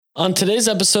On today's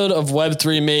episode of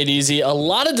Web3 Made Easy, a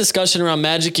lot of discussion around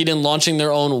Magic Eden launching their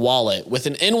own wallet, with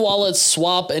an in-wallet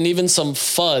swap and even some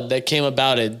FUD that came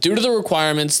about it due to the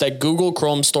requirements that Google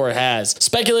Chrome Store has,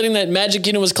 speculating that Magic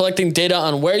Eden was collecting data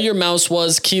on where your mouse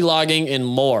was, keylogging, and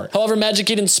more. However, Magic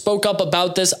Eden spoke up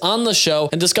about this on the show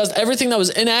and discussed everything that was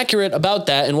inaccurate about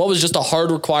that and what was just a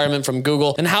hard requirement from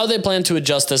Google and how they plan to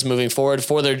adjust this moving forward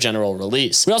for their general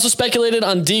release. We also speculated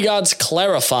on DGod's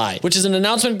Clarify, which is an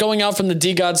announcement going out from the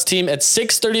DGod's team at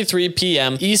 6:33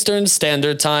 p.m. Eastern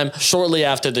Standard Time shortly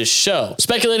after this show,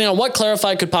 speculating on what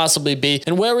Clarify could possibly be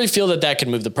and where we feel that could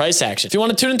move the price action. If you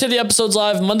want to tune into the episodes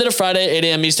live Monday to Friday, 8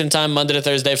 a.m. Eastern Time, Monday to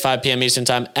Thursday, 5 p.m. Eastern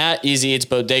Time at Easy Eats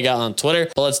Bodega on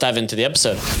Twitter. But let's dive into the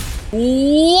episode.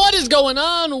 What is going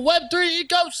on, Web3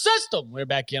 ecosystem? We're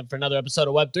back again for another episode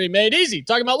of Web3 Made Easy,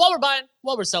 talking about what we're buying,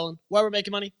 what we're selling, where we're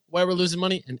making money, where we're losing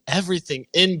money, and everything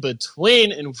in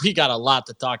between. And we got a lot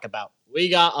to talk about. We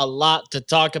got a lot to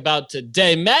talk about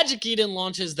today. Magic Eden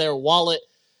launches their wallet,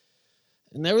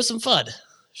 and there was some FUD.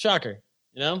 Shocker.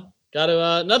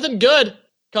 Nothing good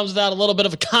comes without a little bit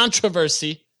of a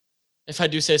controversy, if I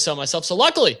do say so myself. So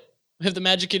luckily, we have the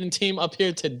Magic Eden team up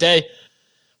here today.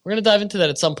 We're going to dive into that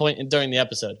at some point during the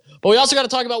episode. But we also got to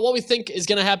talk about what we think is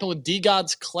going to happen with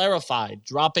DGod's Clarify,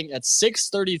 dropping at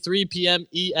 6:33 p.m.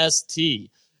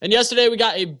 EST. And yesterday, we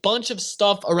got a bunch of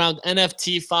stuff around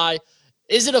NFT-Fi.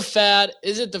 Is it a fad?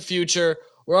 Is it the future?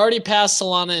 We're already past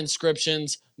Solana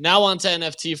inscriptions. Now on to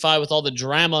NFT-Fi with all the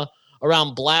drama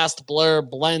around blast, blur,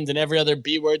 blend, and every other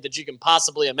B word that you can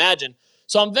possibly imagine.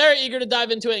 So I'm very eager to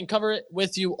dive into it and cover it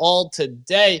with you all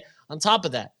today. On top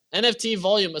of that, NFT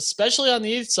volume, especially on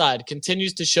the ETH side,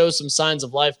 continues to show some signs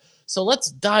of life. So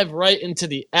let's dive right into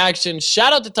the action.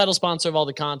 Shout out to title sponsor of all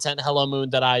the content,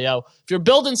 HelloMoon.io. If you're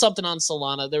building something on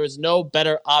Solana, there is no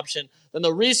better option than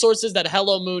the resources that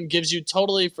HelloMoon gives you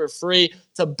totally for free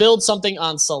to build something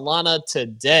on Solana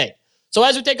today. So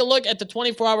as we take a look at the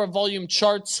 24-hour volume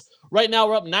charts, right now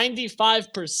we're up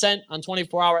 95% on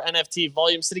 24-hour NFT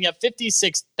volume, sitting at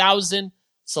 56,000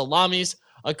 salamis,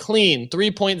 a clean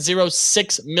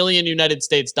 3.06 million United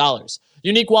States dollars.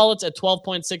 Unique wallets at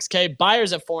 12.6K,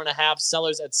 buyers at 4.5,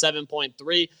 sellers at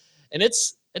 7.3, and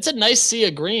it's a nice sea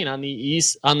of green on the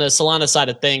Solana side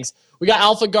of things. We got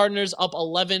Alpha Gardeners up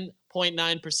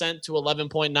 11.9% to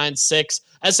 11.96,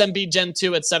 SMB Gen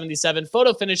 2 at 77,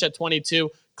 Photo Finish at 22,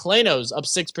 Klanos up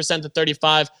 6% to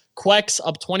 35, Quex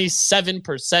up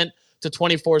 27% to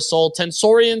 24 Sol,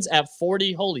 Tensorians at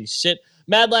 40, holy shit,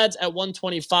 Mad Lads at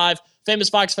 125, Famous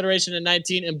Fox Federation at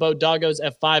 19, and Bodogos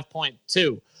at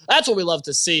 5.2. That's what we love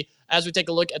to see as we take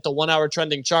a look at the 1-hour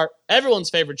trending chart, everyone's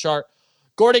favorite chart.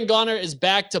 Gordon Goner is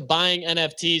back to buying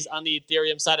NFTs on the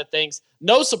Ethereum side of things.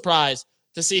 No surprise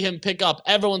to see him pick up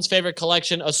everyone's favorite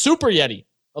collection, a Super Yeti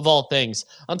of all things.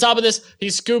 On top of this,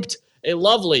 he scooped a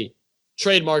lovely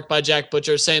trademark by Jack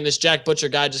Butcher, saying this Jack Butcher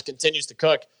guy just continues to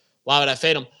cook. Why would I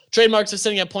fade him? Trademarks are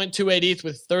sitting at 0.28 ETH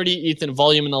with 30 ETH in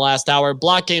volume in the last hour.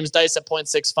 Block Games Dice at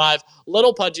 0.65.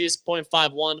 Little Pudgies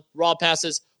 0.51. Raw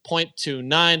Passes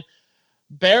 0.29.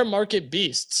 Bear Market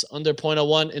Beasts under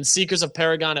 0.01. And Seekers of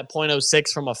Paragon at 0.06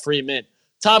 from a free mint.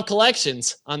 Top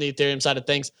collections on the Ethereum side of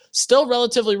things still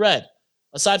relatively red,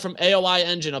 aside from AOI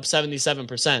Engine up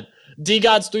 77%.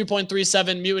 DGod's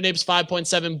 3.37, Mutant Apes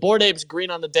 5.7, Bored Apes green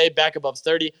on the day back above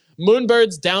 30,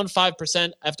 Moonbirds down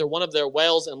 5% after one of their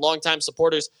whales and longtime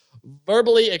supporters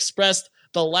verbally expressed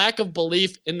the lack of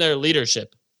belief in their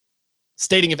leadership,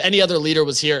 stating if any other leader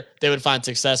was here, they would find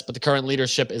success, but the current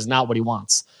leadership is not what he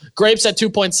wants. Grapes at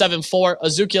 2.74,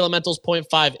 Azuki Elementals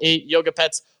 0.58, Yoga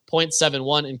Pets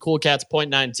 0.71, and Cool Cats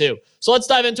 0.92. So let's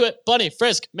dive into it. Bunny,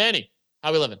 Frisk, Manny,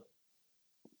 how we living?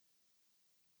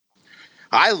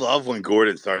 I love when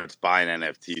Gordon starts buying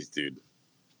NFTs, dude.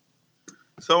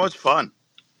 So much fun.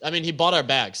 I mean, he bought our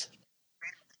bags.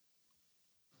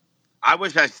 I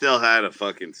wish I still had a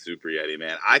fucking Super Yeti,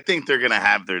 man. I think they're going to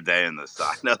have their day in the sun.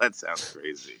 I know that sounds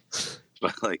crazy.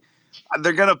 But,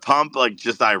 they're going to pump,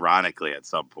 just ironically at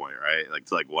some point, right?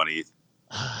 To 1 ETH.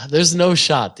 There's no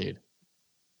shot, dude.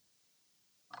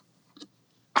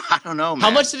 I don't know, man.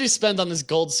 How much did he spend on this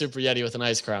gold Super Yeti with an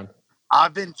ice crown?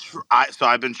 I've been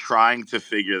trying to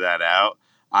figure that out.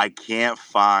 I can't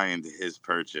find his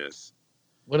purchase.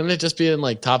 Wouldn't it just be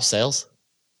in top sales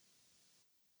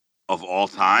of all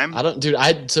time?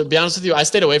 To be honest with you, I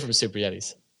stayed away from Super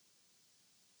Yetis.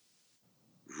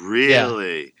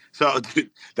 Really? Yeah. So, dude,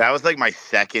 that was my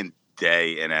second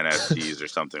day in NFTs or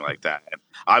something like that. And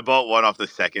I bought one off the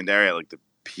secondary at the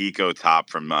Pico top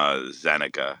from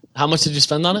Zeneca. How much did you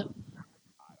spend on it?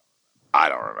 I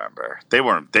don't remember. They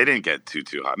didn't get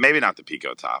too hot. Maybe not the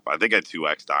Pico top. I think I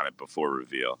 2x'd on it before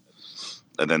reveal.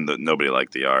 And then nobody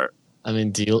liked the art. I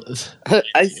mean, do you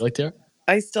like the art?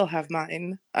 I still have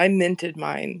mine. I minted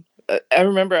mine. I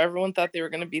remember everyone thought they were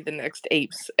going to be the next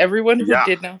apes. Everyone who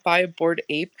did not buy a Bored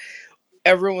Ape,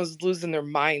 everyone was losing their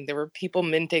mind. There were people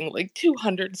minting like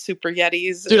 200 Super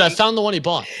Yetis. Dude, I found the one he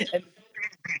bought.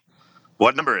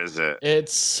 What number is it?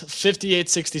 It's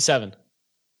 5867.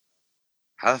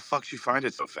 How the fuck did you find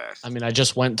it so fast? I mean, I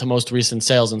just went to most recent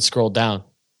sales and scrolled down.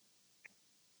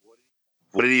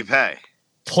 What did he pay?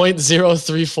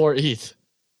 0.034 ETH.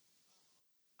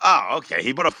 Oh, okay.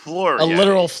 He bought a floor Yeti.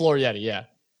 Literal floor Yeti, yeah.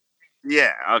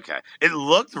 Yeah, okay. It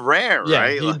looked rare, yeah,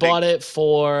 right? He bought it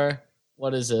for,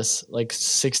 what is this, like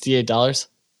 $68?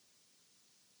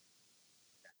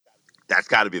 That's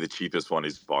got to be the cheapest one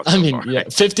he's bought so far. Yeah,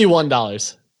 $51.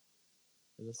 Is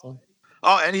this one?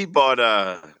 Oh, and he bought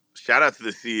shout out to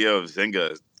the CEO of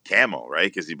Zynga, Camel,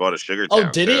 right? Because he bought a Sugar Town. Oh,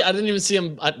 did he? I didn't even see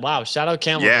him. Wow, shout out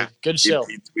Camel. Yeah. Dude. Good show.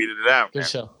 He tweeted it out. Good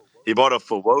show. He bought a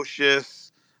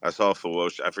Ferocious. I saw a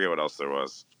Ferocious. I forget what else there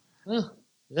was.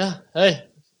 Yeah. Hey,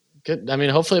 good. I mean,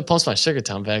 hopefully it pumps my Sugar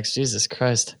Town bags. Jesus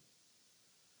Christ.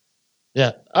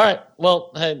 Yeah. All right.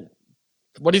 Well, hey,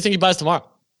 what do you think he buys tomorrow?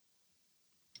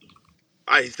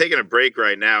 He's taking a break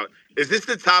right now. Is this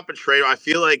the top of trade? I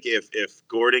feel like if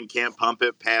Gordon can't pump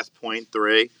it past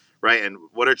 0.3, right? And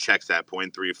what are checks at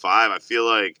 0.35? I feel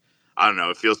like, I don't know,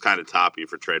 it feels kind of toppy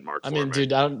for trademark. I mean, dude,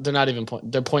 they're not even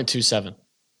they're 0.27.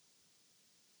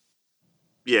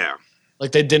 Yeah.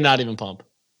 Like they did not even pump.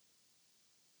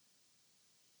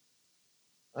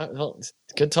 All right, well,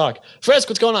 good talk. Frisk,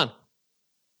 what's going on?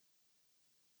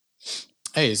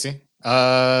 Hey, Easy.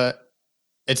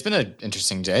 It's been an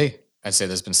interesting day. I'd say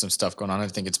there's been some stuff going on. I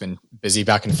think it's been busy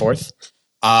back and forth.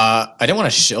 I didn't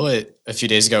want to shill it a few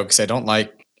days ago because I don't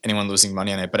like anyone losing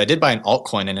money on it, but I did buy an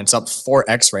altcoin and it's up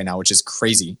 4x right now, which is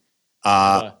crazy.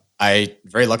 I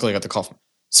very luckily got the call from.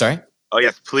 Sorry? Oh,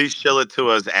 yes. Please shill it to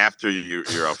us after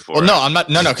you're up for Well, no, I'm not.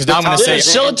 No, because now I'm going to say.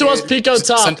 Shill it to us, Pico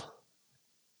Top.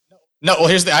 No, well,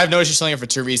 I have no issue selling it for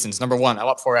two reasons. Number one, I'm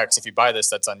up 4x. If you buy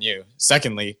this, that's on you.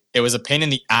 Secondly, it was a pain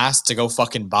in the ass to go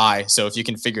fucking buy. So if you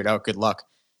can figure it out, good luck.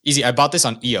 Easy. I bought this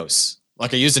on EOS.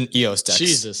 Like I used an EOS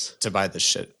DEX to buy this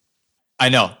shit. I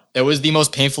know. It was the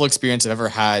most painful experience I've ever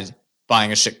had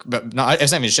buying a shit. But no,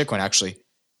 it's not even a shit coin, actually.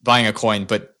 Buying a coin.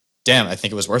 But damn, I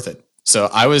think it was worth it. So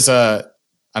I was,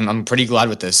 I'm pretty glad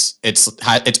with this. It's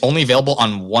only available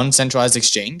on one centralized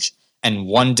exchange and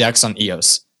one DEX on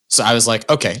EOS. So I was like,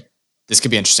 okay, this could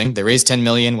be interesting. They raised 10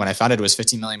 million. When I found it was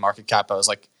 15 million market cap. I was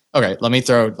like, okay, let me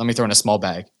throw in a small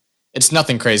bag. It's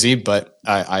nothing crazy, but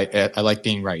I like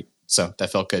being right. So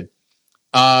that felt good.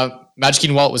 Magic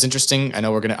Eden Wallet was interesting. I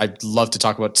know I'd love to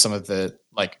talk about some of the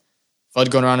like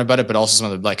FUD going around about it, but also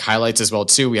some of the like highlights as well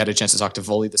too. We had a chance to talk to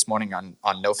Volley this morning on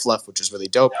No Fluff, which was really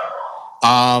dope.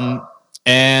 And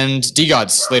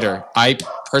DGods later. I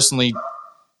personally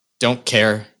don't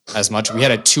care as much. We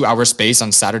had a 2-hour space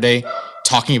on Saturday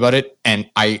talking about it, and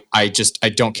I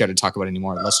don't care to talk about it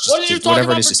anymore. Let's just what are you talking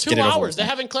whatever about it is, for just 2 get it over hours? with. They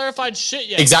haven't clarified shit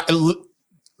yet. Exactly.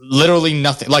 Literally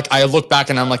nothing. Like I look back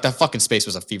and I'm like, that fucking space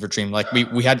was a fever dream. Like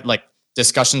we had like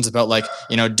discussions about like,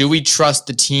 do we trust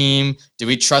the team? Do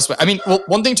we trust? I mean, well,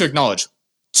 one thing to acknowledge: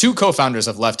 2 co-founders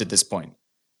have left at this point.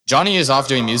 Johnny is off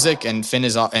doing music, and Finn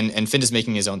is off, and Finn is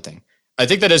making his own thing. I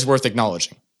think that is worth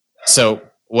acknowledging. So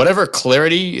whatever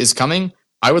clarity is coming,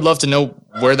 I would love to know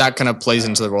where that kind of plays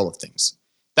into the role of things.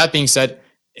 That being said,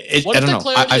 I don't know.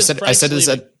 I said this.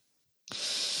 It'd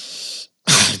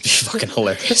be fucking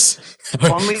hilarious.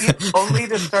 only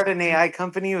to start an AI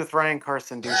company with Ryan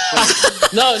Carson, dude.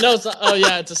 No, it's not. Oh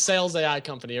yeah, it's a sales AI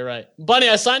company. You're right, Bunny.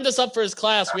 I signed us up for his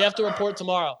class. We have to report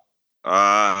tomorrow.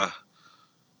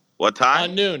 What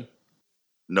time? Noon.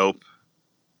 Nope.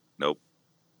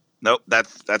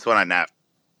 That's when I nap.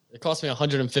 It cost me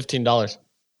 $115.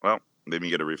 Well, maybe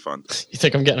you get a refund. You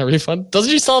think I'm getting a refund?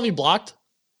 Doesn't you still have me blocked?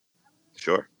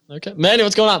 Sure. Okay, Manny,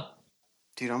 what's going on?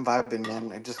 Dude, I'm vibing,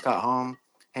 man. I just got home,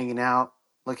 hanging out,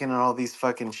 looking at all these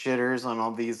fucking shitters on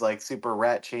all these like super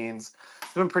rat chains.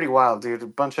 It's been pretty wild, dude. A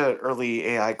bunch of early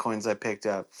AI coins I picked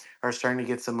up are starting to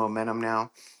get some momentum now.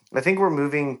 I think we're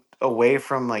moving away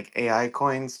from like AI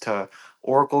coins to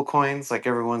Oracle coins. Like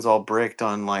everyone's all bricked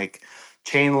on like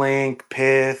Chainlink,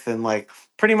 Pith, and like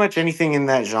pretty much anything in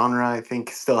that genre. I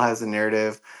think still has a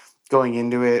narrative going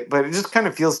into it, but it just kind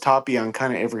of feels toppy on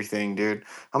kind of everything, dude.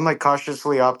 I'm like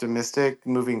cautiously optimistic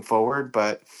moving forward,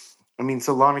 but I mean,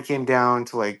 Solana came down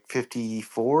to like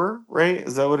 54, right?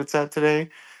 Is that what it's at today?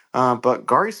 But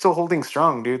Gari's still holding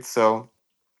strong, dude. So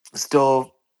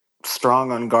still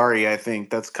strong on Gari, I think.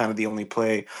 That's kind of the only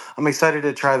play. I'm excited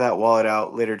to try that wallet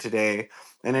out later today.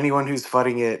 And anyone who's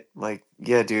fudding it, like,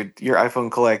 yeah, dude, your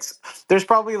iPhone collects. There's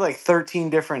probably like 13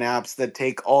 different apps that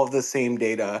take all of the same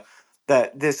data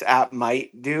that this app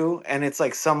might do. And it's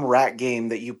like some rat game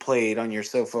that you played on your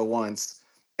sofa once.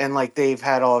 And like they've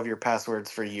had all of your passwords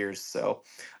for years. So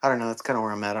I don't know. That's kind of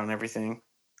where I'm at on everything.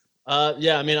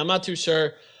 Yeah, I mean, I'm not too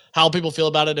sure how people feel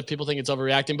about it, if people think it's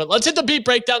overreacting. But let's hit the beat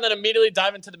breakdown, then immediately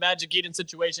dive into the Magic Eden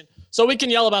situation so we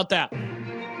can yell about that.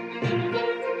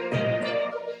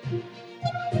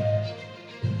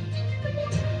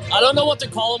 I don't know what to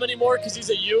call him anymore because he's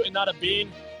a U and not a bean.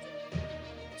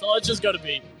 So let's just go to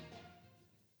bean.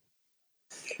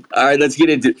 All right, let's get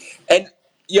into it. And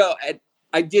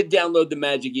I did download the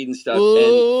Magic Eden stuff,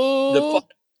 Ooh. and the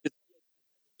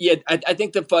I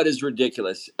think the FUD is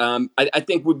ridiculous. I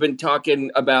think we've been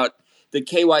talking about the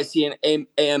KYC and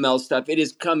AML stuff. It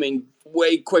is coming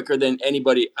way quicker than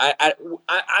anybody.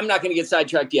 I'm not going to get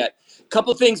sidetracked yet. A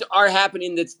couple things are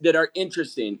happening that are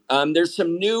interesting. There's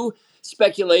some new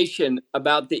speculation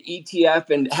about the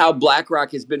ETF and how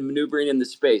BlackRock has been maneuvering in the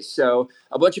space. So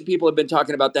a bunch of people have been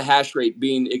talking about the hash rate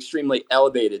being extremely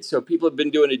elevated. So people have been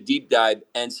doing a deep dive,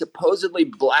 and supposedly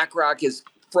BlackRock is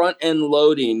front end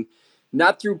loading,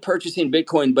 not through purchasing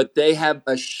Bitcoin, but they have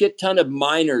a shit ton of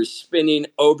miners spinning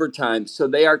overtime. So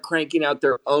they are cranking out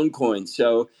their own coins.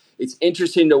 So it's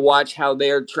interesting to watch how they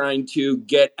are trying to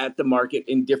get at the market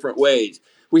in different ways.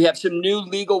 We have some new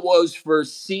legal woes for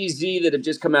CZ that have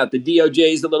just come out. The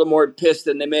DOJ is a little more pissed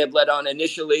than they may have let on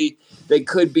initially. They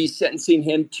could be sentencing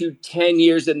him to 10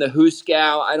 years in the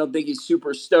Hooskow. I don't think he's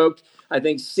super stoked. I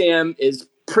think Sam is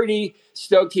pretty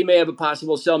stoked he may have a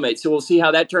possible cellmate. So we'll see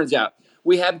how that turns out.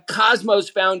 We have Cosmos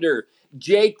founder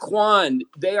Jay Kwan.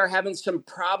 They are having some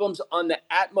problems on the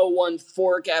Atmo One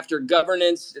fork after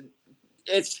governance.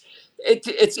 It's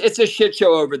a shit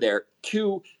show over there.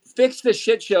 To fix the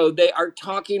shit show, they are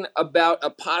talking about a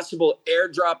possible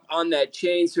airdrop on that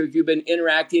chain. So if you've been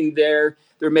interacting there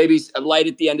may be a light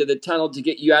at the end of the tunnel to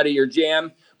get you out of your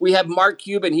jam. We have Mark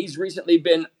Cuban. He's recently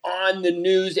been on the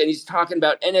news and he's talking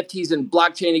about NFTs and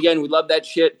blockchain again. We love that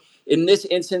shit. In this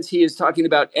instance, he is talking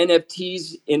about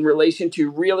NFTs in relation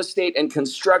to real estate and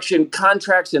construction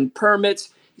contracts and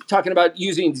permits. He's talking about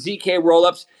using ZK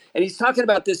rollups. And he's talking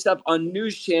about this stuff on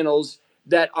news channels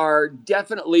that are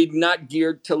definitely not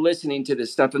geared to listening to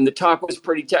this stuff. And the talk was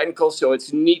pretty technical, so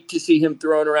it's neat to see him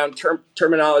throwing around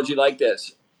terminology like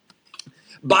this.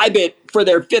 Bybit, for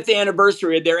their 5th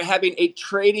anniversary, they're having a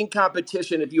trading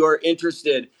competition if you are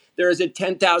interested. There is a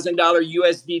 $10,000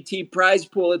 USDT prize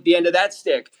pool at the end of that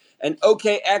stick. And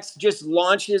OKX just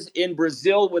launches in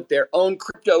Brazil with their own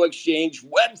crypto exchange,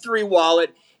 Web3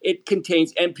 wallet. It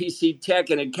contains MPC tech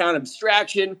and account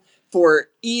abstraction for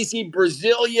easy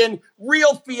Brazilian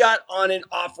real fiat on and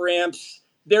off ramps.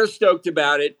 They're stoked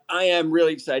about it. I am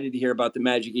really excited to hear about the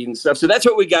Magic Eden stuff. So that's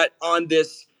what we got on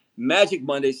this Magic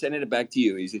Monday. Sending it back to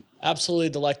you, Easy. Absolutely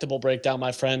delectable breakdown,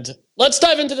 my friend. Let's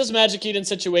dive into this Magic Eden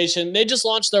situation. They just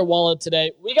launched their wallet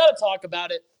today. We got to talk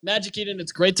about it. Magic Eden,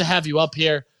 it's great to have you up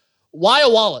here. Why a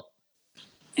wallet?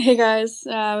 Hey guys,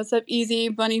 what's up? Easy,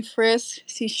 Bunny Frisk,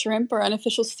 Sea Shrimp, our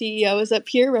unofficial CEO, is up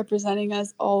here representing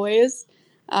as always.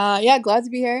 Glad to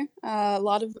be here. A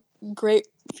lot of great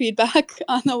feedback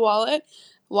on the wallet.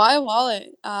 Why a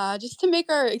wallet? Just to make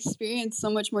our experience so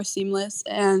much more seamless,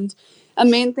 and a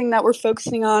main thing that we're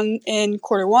focusing on in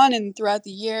Q1 and throughout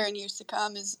the year and years to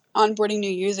come is onboarding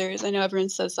new users. I know everyone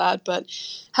says that, but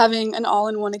having an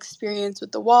all-in-one experience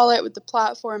with the wallet, with the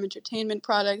platform, entertainment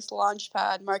products,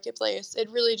 Launchpad, Marketplace,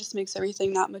 it really just makes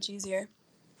everything that much easier.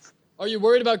 Are you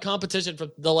worried about competition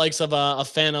from the likes of a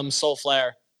Phantom,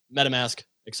 Soulflare, MetaMask,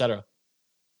 etc.?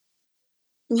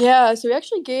 Yeah, so we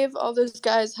actually gave all those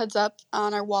guys heads up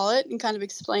on our wallet and kind of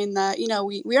explained that,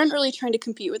 we aren't really trying to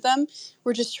compete with them.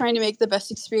 We're just trying to make the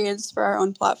best experience for our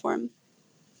own platform.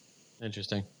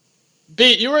 Interesting.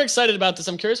 Pete, you were excited about this.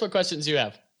 I'm curious what questions you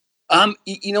have.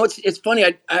 It's funny.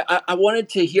 I wanted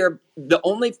to hear, the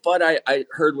only FUD I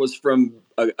heard was from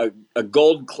a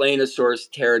gold Claynosaurus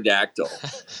pterodactyl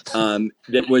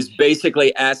that was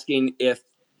basically asking if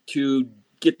to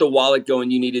get the wallet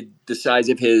going, you needed the size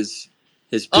of his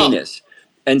penis.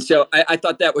 And so I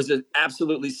thought that was an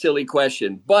absolutely silly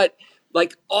question. But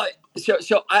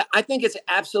I think it's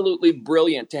absolutely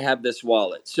brilliant to have this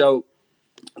wallet. So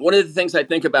one of the things I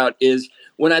think about is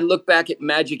when I look back at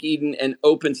Magic Eden and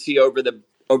OpenSea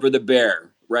over the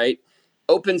bear, right?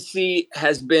 OpenSea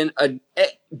has been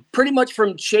pretty much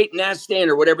from Chait Nastan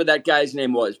or whatever that guy's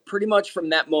name was. Pretty much from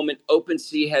that moment,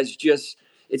 OpenSea has just,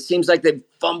 it seems like they've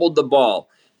fumbled the ball.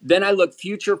 Then I look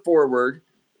future forward,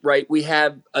 right? We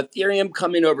have Ethereum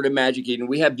coming over to Magic Eden.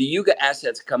 We have the Yuga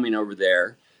assets coming over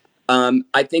there.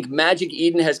 I think Magic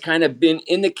Eden has kind of been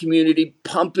in the community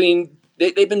pumping.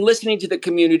 They've been listening to the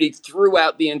community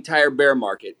throughout the entire bear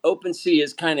market. OpenSea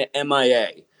is kind of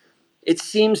MIA. It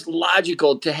seems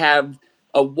logical to have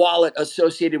a wallet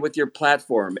associated with your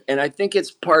platform. And I think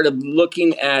it's part of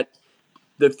looking at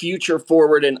the future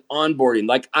forward and onboarding.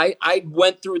 Like I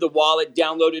went through the wallet,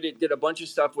 downloaded it, did a bunch of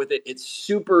stuff with it. It's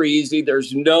super easy.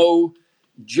 There's no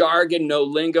jargon, no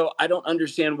lingo. I don't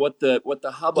understand what the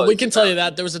hubbub Well, we is can about. tell you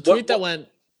that there was a tweet that went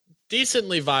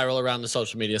decently viral around the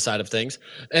social media side of things.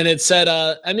 And it said,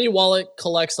 any wallet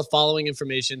collects the following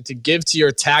information to give to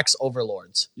your tax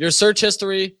overlords: your search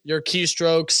history, your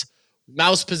keystrokes,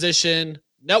 mouse position,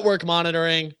 network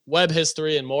monitoring, web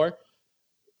history, and more.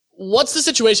 What's the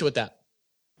situation with that?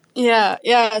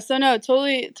 Yeah. So no,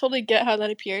 totally get how that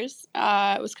appears.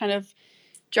 It was kind of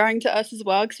jarring to us as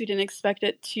well because we didn't expect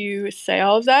it to say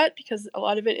all of that because a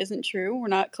lot of it isn't true. We're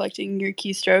not collecting your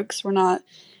keystrokes. We're not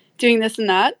doing this and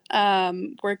that.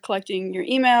 We're collecting your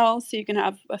email so you can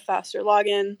have a faster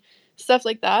login, stuff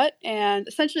like that. And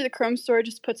essentially, the Chrome store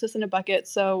just puts us in a bucket.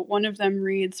 So one of them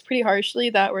reads pretty harshly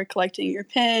that we're collecting your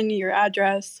PIN, your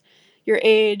address, your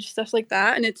age, stuff like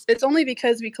that. And it's only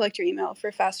because we collect your email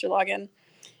for faster login.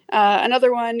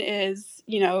 Another one is,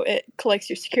 it collects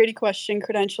your security question,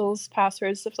 credentials,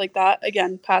 passwords, stuff like that.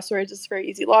 Again, passwords is for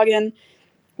easy login.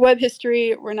 Web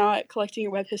history, we're not collecting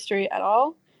your web history at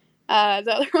all.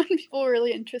 The other one people were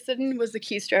really interested in was the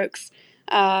keystrokes.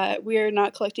 We are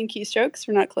not collecting keystrokes.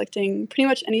 We're not collecting pretty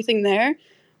much anything there.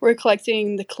 We're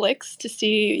collecting the clicks to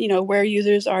see, where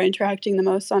users are interacting the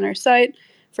most on our site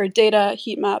for data,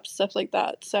 heat maps, stuff like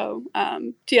that. So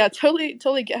yeah,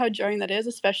 totally get how jarring that is,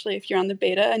 especially if you're on the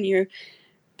beta and you're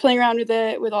playing around with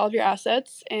it with all of your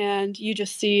assets and you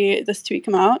just see this tweet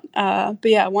come out. But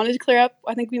yeah, wanted to clear up.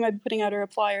 I think we might be putting out a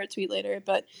reply or a tweet later,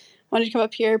 but wanted to come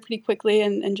up here pretty quickly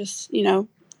and just,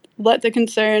 let the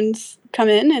concerns come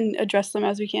in and address them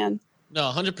as we can. No,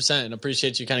 100%. And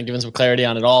appreciate you kind of giving some clarity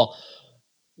on it all.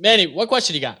 Manny, what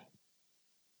question you got?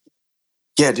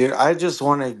 Yeah, dude, I just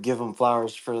want to give them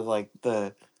flowers for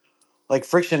the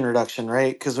friction reduction,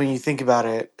 right? Because when you think about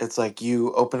it, it's like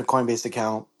you open a Coinbase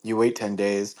account, you wait 10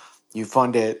 days, you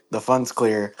fund it, the funds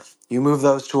clear, you move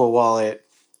those to a wallet,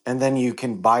 and then you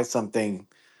can buy something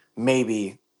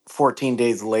maybe 14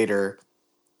 days later,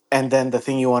 and then the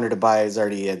thing you wanted to buy is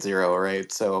already at zero,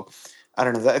 right? So I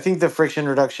don't know. I think the friction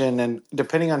reduction, and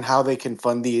depending on how they can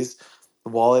fund these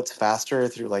wallets faster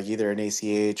through like either an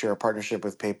ACH or a partnership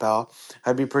with PayPal,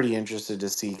 I'd be pretty interested to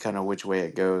see kind of which way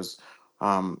it goes.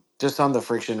 Just on the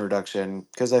friction reduction,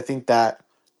 because I think that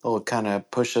will kind of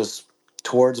push us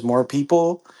towards more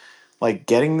people like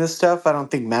getting this stuff. I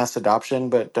don't think mass adoption,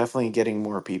 but definitely getting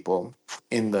more people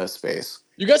in the space.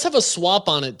 You guys have a swap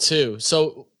on it too.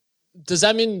 So does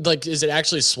that mean is it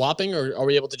actually swapping, or are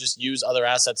we able to just use other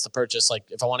assets to purchase? Like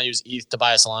if I want to use ETH to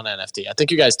buy a Solana NFT, I think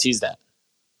you guys teased that.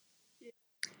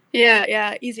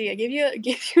 Yeah, easy. I gave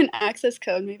you an access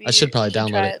code. Maybe I should probably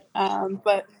download it.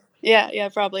 But yeah,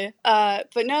 probably.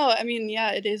 But no, I mean,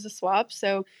 yeah, it is a swap.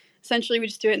 So essentially, we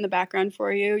just do it in the background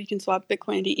for you. You can swap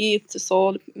Bitcoin to ETH, to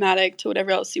Sol, to Matic, to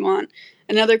whatever else you want.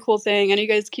 Another cool thing, I know you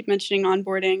guys keep mentioning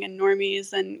onboarding and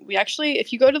normies, and we actually,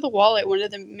 if you go to the wallet, one of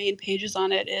the main pages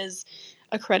on it is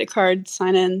a credit card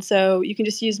sign in. So you can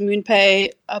just use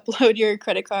MoonPay, upload your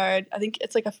credit card. I think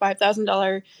it's like a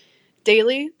 $5,000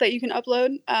 daily that you can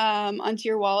upload onto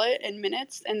your wallet in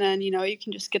minutes, and then you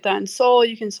can just get that in Sol.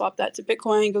 You can swap that to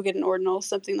Bitcoin, go get an ordinal,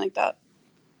 something like that.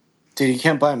 Dude, you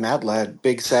can't buy Mad Lad.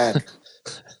 Big sad.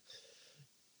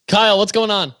 Kyle, what's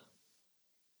going on?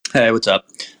 Hey, what's up?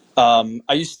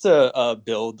 I used to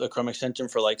build a Chrome extension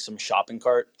for like some shopping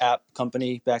cart app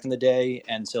company back in the day,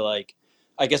 and so I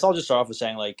guess I'll just start off with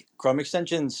saying Chrome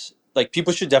extensions,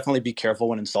 people should definitely be careful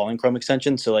when installing Chrome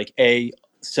extensions. So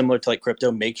similar to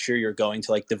crypto, make sure you're going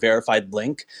to the verified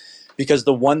link, because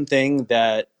the one thing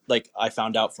that I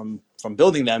found out from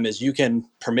building them is you can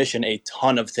permission a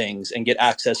ton of things and get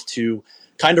access to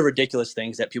kind of ridiculous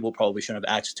things that people probably shouldn't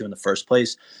have access to in the first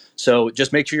place. So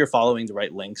just make sure you're following the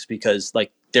right links, because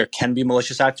there can be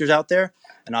malicious actors out there.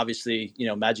 And obviously,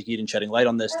 Magic Eden shedding light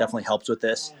on this definitely helps with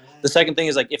this. The second thing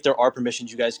is if there are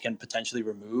permissions you guys can potentially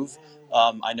remove.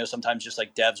 I know sometimes just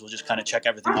devs will just kind of check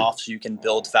everything off so you can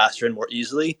build faster and more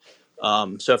easily.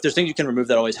 So if there's things you can remove,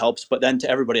 that always helps. But then to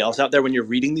everybody else out there, when you're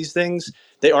reading these things,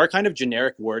 they are kind of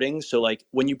generic wording. So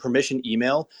when you permission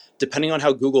email, depending on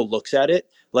how Google looks at it,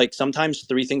 sometimes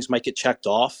 3 things might get checked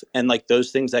off, and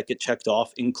those things that get checked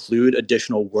off include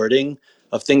additional wording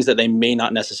of things that they may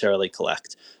not necessarily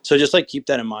collect. So just like keep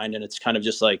that in mind. And it's kind of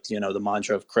just like, the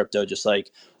mantra of crypto, just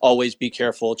like always be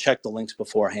careful, check the links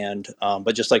beforehand.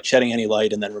 But just like shedding any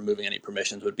light and then removing any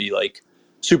permissions would be like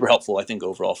super helpful, I think,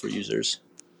 overall for users.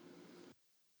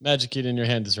 Magic Eden, your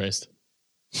hand is raised.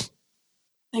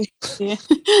 Thank you.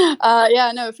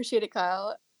 Yeah, no, appreciate it,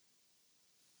 Kyle.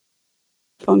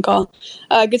 Phone call.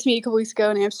 Good to meet you a couple weeks ago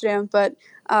in Amsterdam, but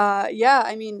yeah,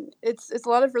 I mean, it's a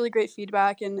lot of really great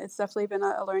feedback, and it's definitely been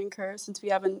a learning curve since we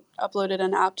haven't uploaded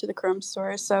an app to the Chrome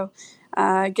store. So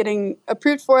getting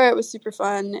approved for it was super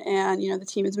fun, and the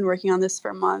team has been working on this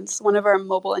for months. One of our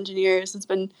mobile engineers has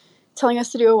been telling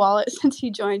us to do a wallet since he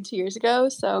joined 2 years ago,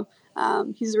 so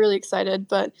he's really excited.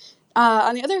 But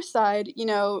on the other side,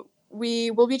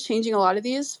 we will be changing a lot of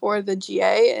these for the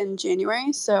GA in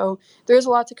January, so there's a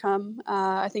lot to come.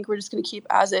 I think we're just going to keep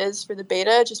as is for the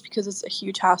beta, just because it's a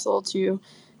huge hassle to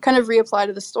kind of reapply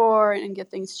to the store and get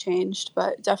things changed,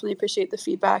 but definitely appreciate the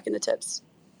feedback and the tips.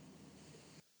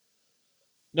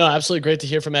 No, absolutely great to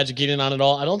hear from Magic Eden on it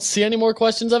all. I don't see any more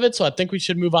questions of it, so I think we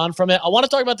should move on from it. I want to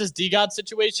talk about this DGOD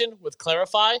situation with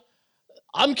Clarify.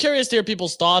 I'm curious to hear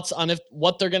people's thoughts on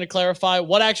what they're going to clarify,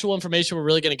 what actual information we're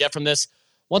really going to get from this.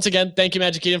 Once again, thank you,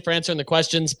 Magic Eden, for answering the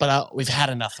questions, but we've had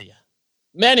enough of you.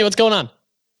 Manny, what's going on?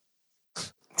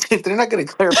 They're not going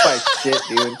to clarify shit,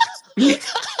 dude.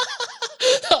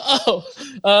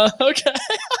 Okay.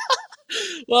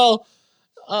 Well,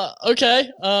 okay.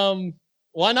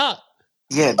 Why not?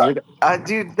 Yeah,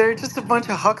 dude, they're just a bunch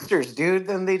of hucksters, dude.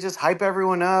 Then they just hype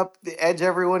everyone up, they edge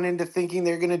everyone into thinking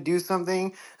they're gonna do something,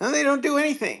 and then they don't do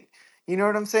anything. You know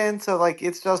what I'm saying? So like,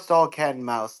 it's just all cat and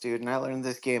mouse, dude. And I learned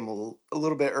this game a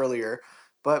little bit earlier,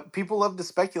 but people love to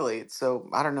speculate. So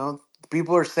I don't know.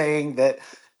 People are saying that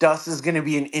Dust is gonna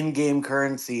be an in-game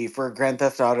currency for Grand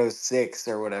Theft Auto 6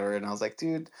 or whatever, and I was like,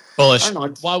 dude, Bullish. I don't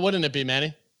know. Why wouldn't it be,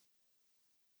 Manny?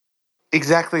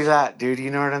 Exactly that, dude.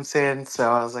 You know what I'm saying? So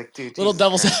I was like, dude, Little Jesus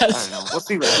devil's Christ, I don't know. We'll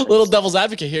see what happens. little devil's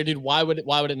advocate here, dude. Why would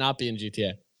it not be in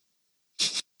GTA?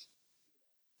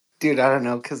 Dude, I don't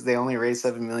know, because they only raised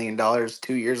 $7 million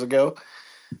 2 years ago.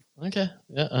 Okay.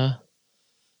 Yeah.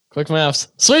 Quick maths.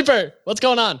 Sweeper, what's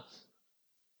going on?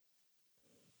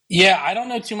 Yeah, I don't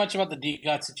know too much about the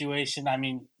DGOT situation. I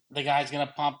mean, the guy's going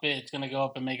to pump it. It's going to go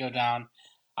up and may go down.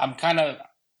 I'm kind of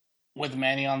with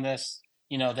Manny on this.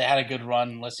 They had a good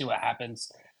run. Let's see what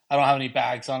happens. I don't have any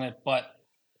bags on it. But,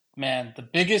 man, the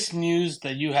biggest news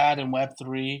that you had in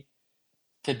Web3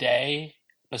 today,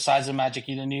 besides the Magic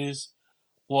Eden news,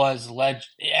 was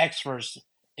Xverse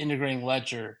integrating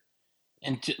Ledger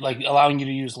into, allowing you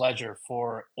to use Ledger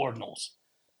for ordinals.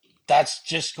 That's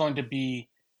just going to be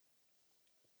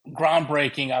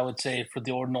groundbreaking, I would say, for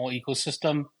the ordinal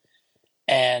ecosystem.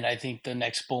 And I think the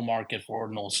next bull market for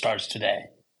ordinals starts today.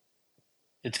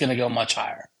 It's going to go much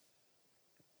higher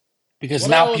because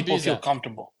now people feel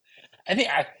comfortable. I think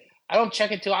I don't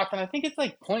check it too often. I think it's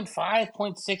like 0.5,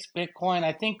 0.6 Bitcoin.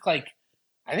 I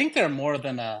think they're more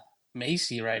than a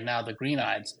Macy right now, the green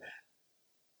eyes.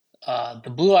 The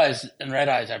blue eyes and red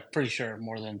eyes, I'm pretty sure, are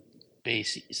more than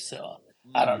Bases. So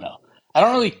I don't know. I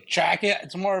don't really track it.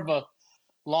 It's more of a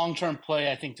long-term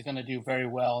play. I think they're going to do very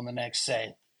well in the next,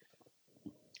 say,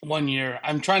 1 year.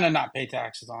 I'm trying to not pay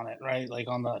taxes on it, right? Like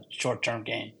on the short-term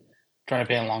gain. Trying to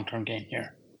pay a long-term gain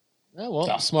here. Yeah,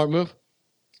 well, smart move.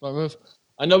 Smart move.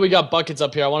 I know we got Buckets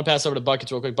up here. I want to pass over to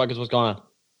Buckets real quick. Buckets, what's going on?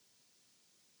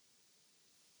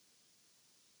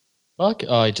 Fuck.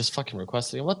 Oh, he just fucking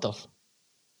requested it. What the All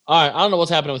right, I don't know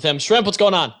what's happening with him. Shrimp, what's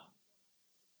going on?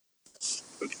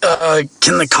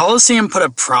 Can the Coliseum put a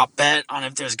prop bet on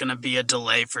if there's going to be a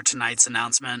delay for tonight's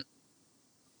announcement?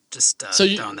 Just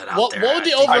throwing that out there. What would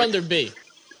the over-under be?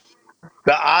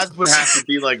 The odds would have to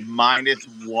be like minus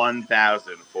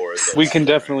 1,000 for it. We can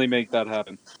definitely make that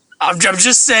happen. I'm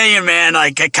just saying, man.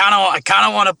 Like I kind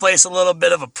of want to place a little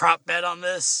bit of a prop bet on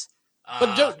this.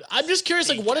 But Joe, I'm just curious.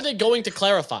 Like, what are they going to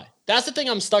clarify? That's the thing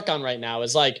I'm stuck on right now.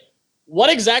 Is like,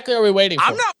 what exactly are we waiting for?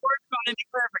 I'm not worried about any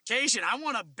clarification. I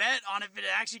want to bet on if it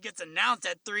actually gets announced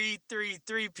at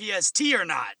 3:33 PST or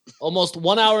not. Almost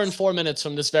 1 hour and 4 minutes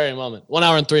from this very moment. 1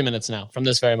 hour and 3 minutes now from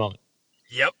this very moment.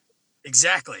 Yep,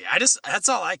 exactly. That's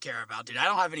all I care about, dude. I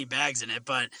don't have any bags in it,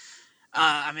 but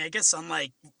I mean, I guess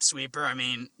unlike Sweeper, I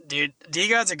mean, dude,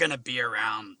 DGODs are gonna be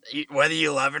around whether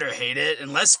you love it or hate it.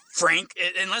 Unless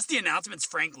the announcement's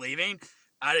Frank leaving,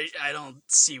 I don't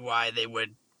see why they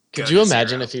would. Could you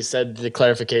imagine if he said the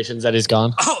clarifications that he's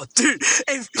gone? Oh, dude,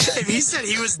 if he said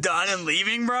he was done and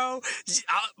leaving, bro,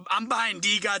 I'm buying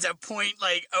DGODs at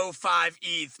 0.05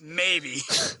 ETH, maybe.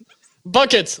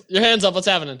 Buckets, your hands up. What's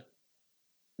happening?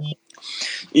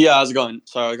 Yeah, how's it going?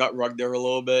 Sorry, I got rugged there a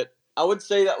little bit. I would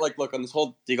say that, like, look, on this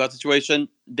whole DGOT situation,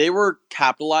 they were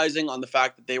capitalizing on the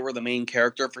fact that they were the main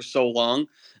character for so long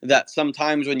that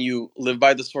sometimes when you live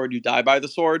by the sword, you die by the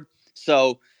sword.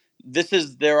 So this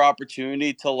is their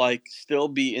opportunity to, like, still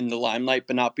be in the limelight,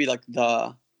 but not be like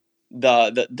the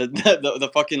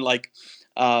fucking, like,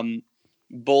 um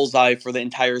bullseye for the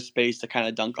entire space to kind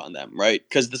of dunk on them, right?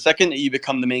 Because the second that you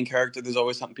become the main character, there's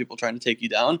always some people trying to take you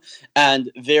down, and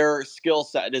their skill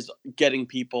set is getting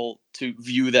people to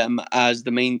view them as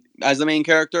the main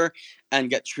character and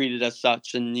get treated as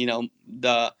such. And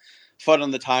the fun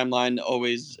on the timeline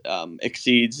always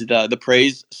exceeds the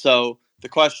praise. So the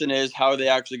question is, how are they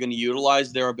actually going to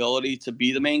utilize their ability to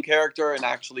be the main character and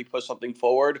actually push something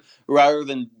forward, rather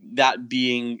than that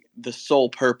being the sole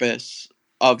purpose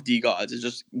of DGods, is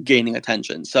just gaining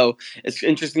attention. So it's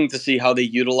interesting to see how they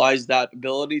utilize that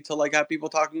ability to, like, have people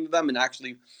talking to them and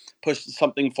actually push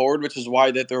something forward, which is why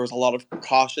that there was a lot of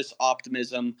cautious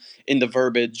optimism in the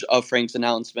verbiage of Frank's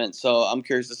announcement. So I'm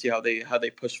curious to see how they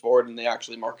push forward and they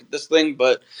actually market this thing.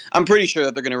 But I'm pretty sure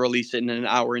that they're going to release it in an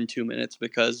hour and 2 minutes,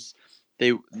 because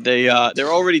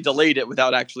they're already delayed it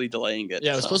without actually delaying it.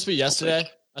 Yeah, it was supposed to be yesterday,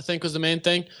 I think, was the main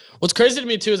thing. What's crazy to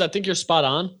me too is I think you're spot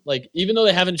on. Like, even though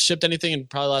they haven't shipped anything in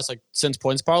probably last, like, since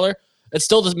Points Parlor, it's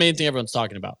still the main thing everyone's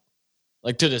talking about,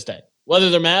 like, to this day. Whether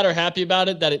they're mad or happy about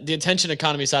it, the attention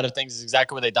economy side of things is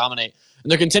exactly where they dominate, and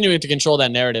they're continuing to control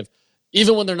that narrative.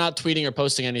 Even when they're not tweeting or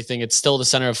posting anything, it's still the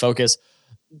center of focus.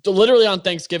 Literally on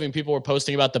Thanksgiving, people were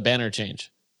posting about the banner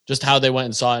change, just how they went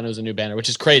and saw it and it was a new banner, which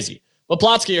is crazy. But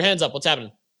Plotsky, your hands up. What's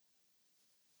happening?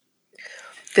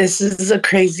 This is a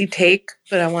crazy take,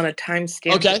 but I want to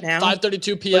timestamp it now.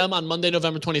 5:32 p.m. on Monday,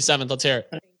 November 27th. Let's hear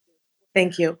it.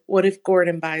 Thank you. What if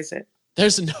Gordon buys it?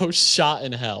 There's no shot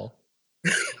in hell.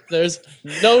 There's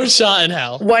no shot in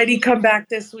hell. Why'd he come back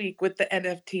this week with the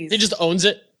NFTs? He just owns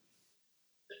it.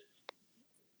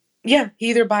 Yeah, he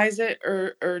either buys it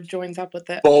or joins up with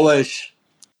it. Bullish.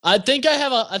 I think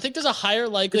there's a higher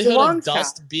likelihood of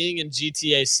Dust being in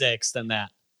GTA 6 than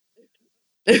that.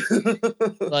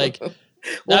 Like,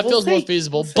 that feels more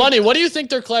feasible. Bunny, what do you think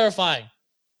they're clarifying?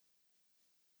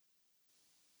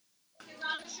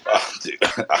 Dude,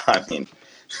 I mean,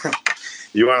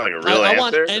 you want, like, a real answer? I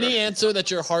want any answer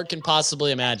that your heart can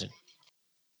possibly imagine.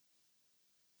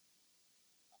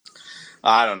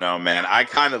 I don't know, man. I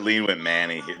kind of lean with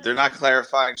Manny here. They're not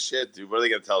clarifying shit, dude. What are they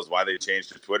going to tell us? Why they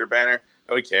changed their Twitter banner?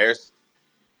 Nobody cares.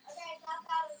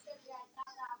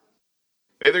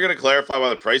 Maybe they're going to clarify why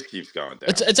the price keeps going down.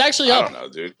 It's actually up. I don't know,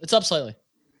 dude. It's up slightly.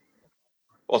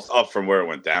 Well, it's up from where it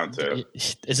went down to.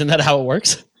 Isn't that how it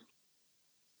works?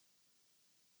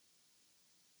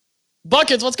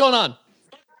 Buckets, what's going on?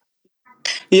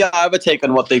 Yeah, I have a take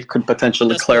on what they could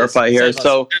potentially clarify here.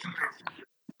 So,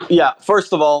 yeah,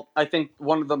 first of all, I think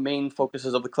one of the main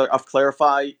focuses of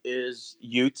Clarify is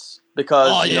Utes,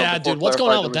 because dude, what's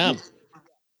going on with them?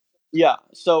 Yeah,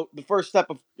 so the first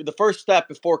step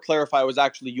before Clarify was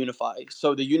actually Unify.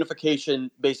 So the unification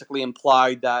basically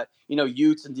implied that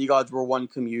Utes and DGods were one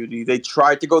community. They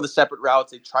tried to go the separate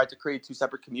routes. They tried to create two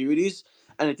separate communities,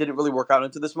 and it didn't really work out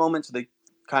into this moment. So they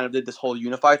kind of did this whole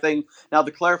Unify thing. Now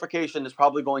the clarification is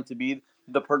probably going to be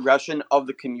the progression of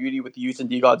the community with the Utes and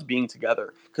DGods being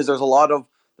together, because there's a lot of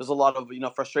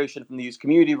frustration from the Utes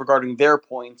community regarding their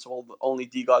points. Well, only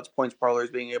DGods Points Parlor is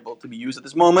being able to be used at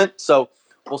this moment. So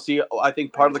we'll see. I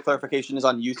think part of the clarification is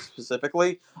on youth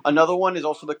specifically. Another one is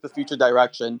also, like, the future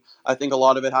direction. I think a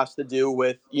lot of it has to do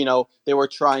with, they were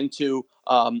trying to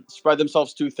spread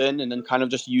themselves too thin, and then kind of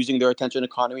just using their attention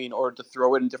economy in order to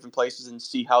throw it in different places and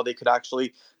see how they could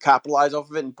actually capitalize off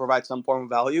of it and provide some form of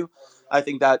value. I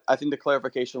think the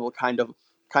clarification will kind of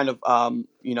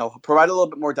provide a little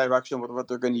bit more direction with what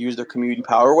they're going to use their community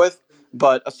power with.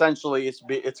 But essentially,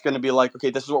 it's going to be like, okay,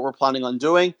 this is what we're planning on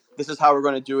doing. This is how we're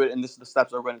going to do it, and this is the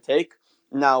steps we're going to take.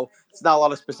 Now, it's not a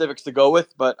lot of specifics to go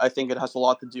with, but I think it has a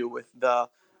lot to do with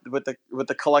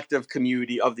the collective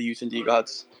community of the Utes and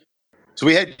DGods. So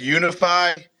we had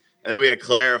Unify, and we had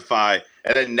Clarify,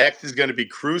 and then next is going to be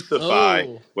Crucify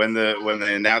when the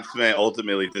announcement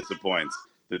ultimately disappoints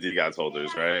the DGods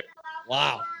holders, right?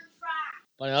 Wow,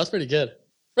 that was pretty good.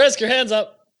 Frisk, your hands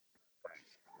up.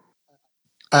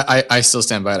 I still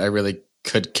stand by it. I really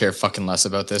could care fucking less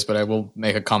about this, but I will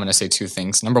make a comment and say two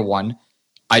things. Number one,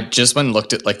 I just went and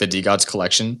looked at, like, the DGods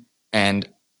collection, and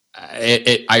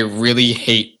I really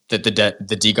hate that the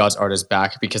DGods art is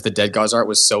back, because the Dead Gods art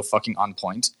was so fucking on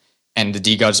point, and the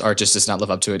DGods art just does not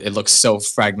live up to it. It looks so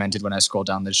fragmented when I scroll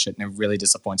down this shit, and it really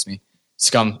disappoints me.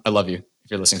 Scum, I love you if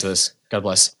you're listening to this. God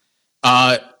bless.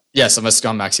 Yes, I'm a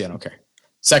scum maxi. I don't care.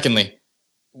 Secondly,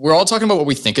 we're all talking about what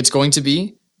we think it's going to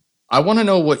be. I want to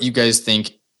know what you guys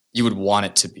think you would want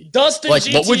it to be? Dust in Like,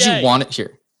 GTA. what would you want it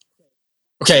here?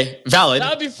 Okay, valid.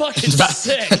 That'd be fucking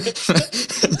sick.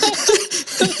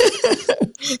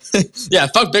 Yeah,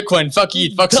 fuck Bitcoin, fuck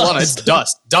ETH, fuck Solana. It's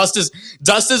Dust. Dust is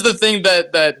the thing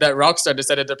that Rockstar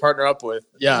decided to partner up with.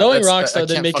 Yeah, knowing Rockstar,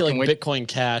 they'd make it like Bitcoin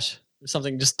Cash or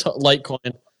something, just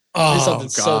Litecoin. Oh, something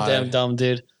God. so damn dumb,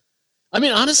 dude. I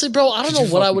mean, honestly, bro, I don't know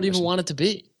what I would even want it to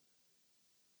be.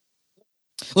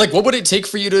 Like, what would it take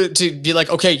for you to be like,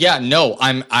 okay, yeah, no,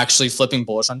 I'm actually flipping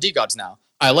bullish on DeGods now.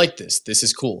 I like this. This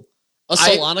is cool. A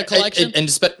Solana collection?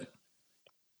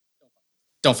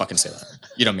 Don't fucking say that.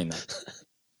 You don't mean that.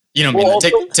 You don't mean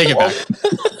that. Take it back.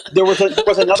 There was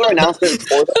another announcement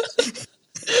for this.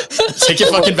 Take it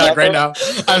fucking back right now.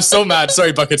 I'm so mad.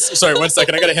 Sorry, Buckets. Sorry, 1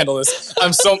 second. I gotta handle this.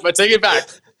 But take it back.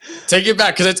 Take it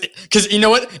back, because you know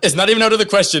what? It's not even out of the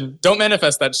question. Don't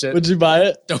manifest that shit. Would you buy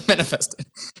it? Don't manifest it.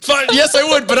 Fine, yes, I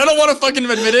would, but I don't want to fucking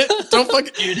admit it. Don't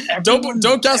fucking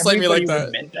don't gaslight me like that.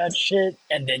 Would mint that shit,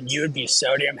 and then you would be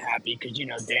so damn happy because you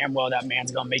know damn well that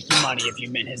man's gonna make you money if you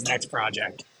mint his next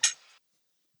project.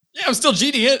 Yeah, I'm still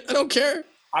GDing it. I don't care.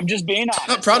 I'm just being honest. I'm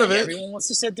not proud of it. Everyone wants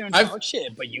to sit there and talk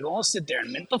shit, but you gonna sit there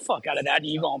and mint the fuck out of that, and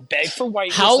you gonna beg for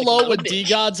white. How low would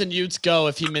DeGods and Utes go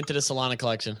if he minted a Solana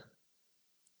collection?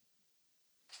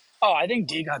 Oh, I think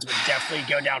DeGods would definitely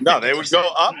go down. No, they would go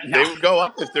up. No. They would go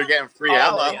up if they're getting free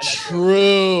aloe.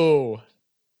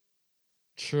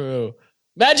 True.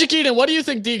 Magic Eden, what do you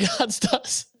think DeGods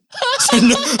does?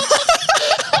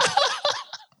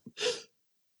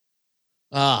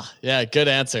 Yeah, good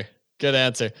answer. Good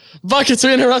answer. Buckets,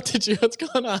 we interrupted you. What's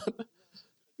going on?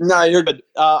 No, you're good.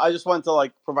 I just wanted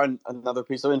to provide another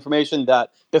piece of information that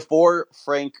before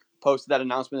Frank posted that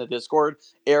announcement in the Discord,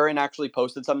 Aaron actually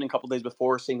posted something a couple days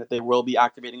before saying that they will be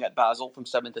activating at Basel from the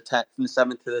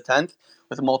 7th to the 10th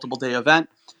with a multiple day event.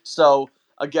 So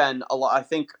again, I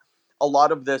think a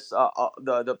lot of this,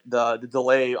 the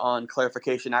delay on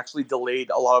clarification actually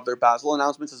delayed a lot of their Basel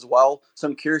announcements as well. So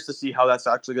I'm curious to see how that's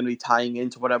actually going to be tying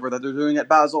into whatever that they're doing at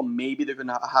Basel. Maybe they're going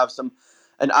to have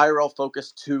an IRL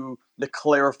focus to the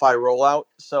Clarify rollout.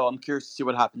 So I'm curious to see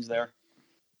what happens there.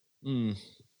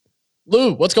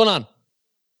 Lou, what's going on?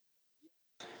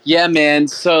 Yeah, man.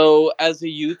 So as a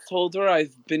youth holder,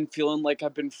 I've been feeling like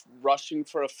I've been rushing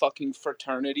for a fucking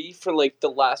fraternity for the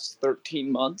last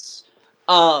 13 months.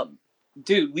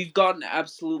 Dude, we've gotten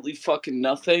absolutely fucking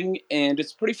nothing, and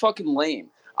it's pretty fucking lame.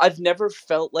 I've never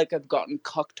felt like I've gotten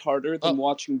cucked harder than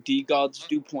watching D-Gods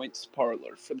do points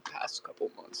parlor for the past couple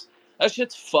months. That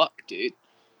shit's fucked, dude.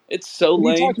 It's so lame.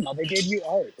 What are you talking about? They gave you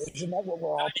art. Isn't that what we're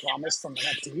all promised from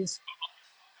NFTs?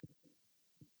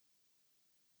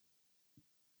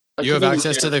 You have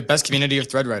access to the best community of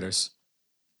thread writers.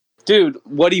 Dude,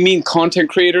 what do you mean content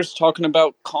creators talking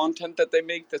about content that they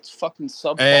make that's fucking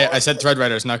subpar? Hey, I said thread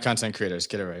writers, not content creators.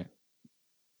 Get it right.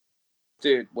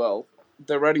 Dude, well,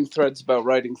 they're writing threads about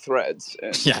writing threads.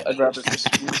 And yeah. I'd rather just...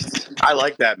 I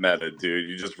like that method, dude.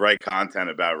 You just write content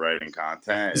about writing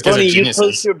content. Funny, you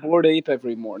post your Bored Ape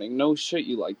every morning. No shit,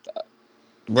 you like that.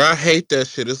 Bro, I hate that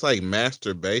shit. It's like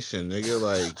masturbation, nigga.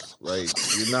 Like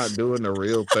you're not doing the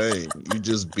real thing. You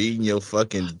just beating your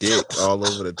fucking dick all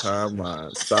over the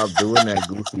timeline. Stop doing that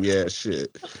goofy ass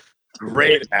shit.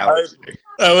 Great analogy.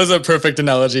 That was a perfect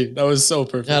analogy. That was so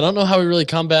perfect. Yeah, I don't know how we really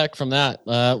come back from that.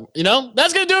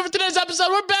 That's going to do it for today's episode.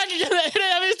 We're back again at 8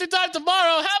 a.m. Eastern time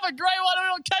tomorrow. Have a great one.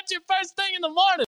 We'll catch you first thing in the morning.